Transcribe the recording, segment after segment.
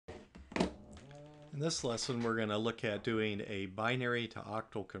In this lesson, we're going to look at doing a binary to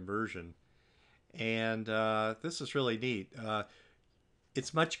octal conversion. And this is really neat.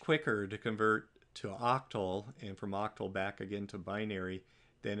 It's much quicker to convert to octal and from octal back again to binary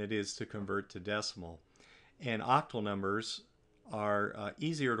than it is to convert to decimal. And octal numbers are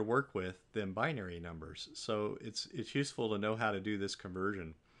easier to work with than binary numbers. So it's useful to know how to do this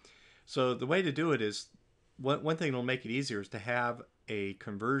conversion. So the way to do it is, one thing that'll make it easier is to have a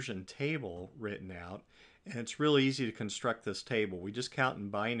conversion table written out. And it's really easy to construct this table. We just count in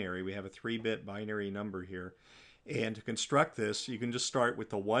binary. We have a 3-bit binary number here. And to construct this, you can just start with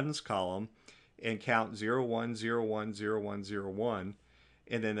the ones column and count 0, 1, 0, 1, 0, 1, 0, 1.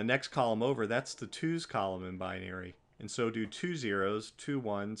 And then the next column over, that's the twos column in binary. And so do 2 zeros, 2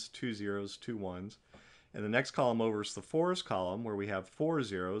 ones, 2 zeros, 2 ones. And the next column over is the fours column, where we have 4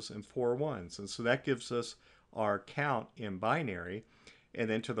 zeros and 4 ones. And so that gives us our count in binary. And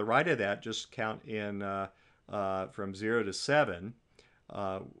then to the right of that, just count in from 0 to 7,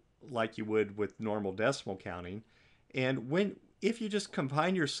 like you would with normal decimal counting. And if you just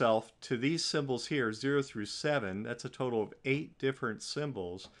confine yourself to these symbols here, 0 through 7, that's a total of 8 different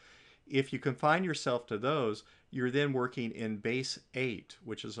symbols. If you confine yourself to those, you're then working in base 8,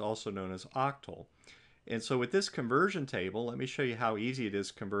 which is also known as octal. And so with this conversion table, let me show you how easy it is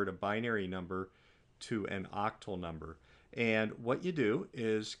to convert a binary number to an octal number. And what you do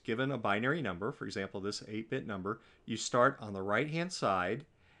is, given a binary number, for example, this 8-bit number, you start on the right-hand side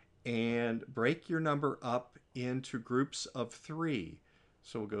and break your number up into groups of 3.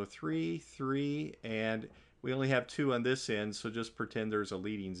 So we'll go 3, 3, and we only have 2 on this end, so just pretend there's a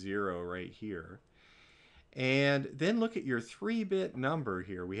leading 0 right here. And then look at your 3-bit number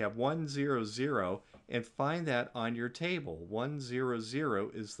here. We have 100, and find that on your table.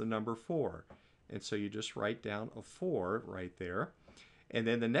 100 is the number 4. And so you just write down a 4 right there. And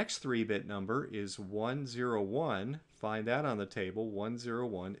then the next 3-bit number is 101. Find that on the table.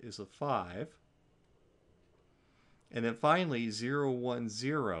 101 is a 5. And then finally 010.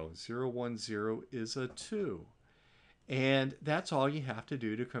 010 is a 2. And that's all you have to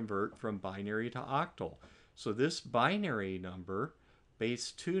do to convert from binary to octal. So this binary number,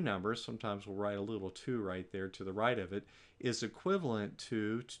 base 2 number, sometimes we'll write a little 2 right there to the right of it, is equivalent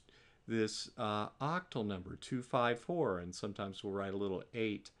to this octal number, 254. And sometimes we'll write a little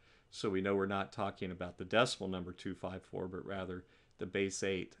 8, so we know we're not talking about the decimal number 254, but rather the base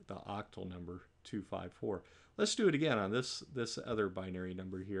 8, the octal number 254. Let's do it again on this other binary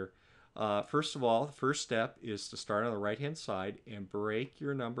number here. First of all, the first step is to start on the right-hand side and break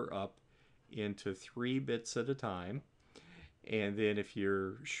your number up into 3 bits at a time. And then if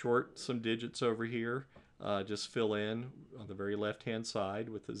you're short some digits over here, just fill in on the very left-hand side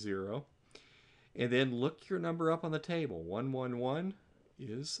with a 0. And then look your number up on the table. 111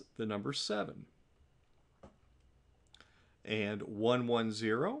 is the number 7. And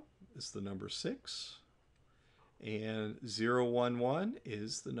 110 is the number 6. And 011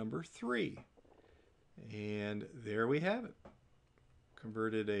 is the number 3. And there we have it.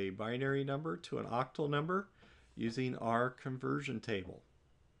 Converted a binary number to an octal number using our conversion table.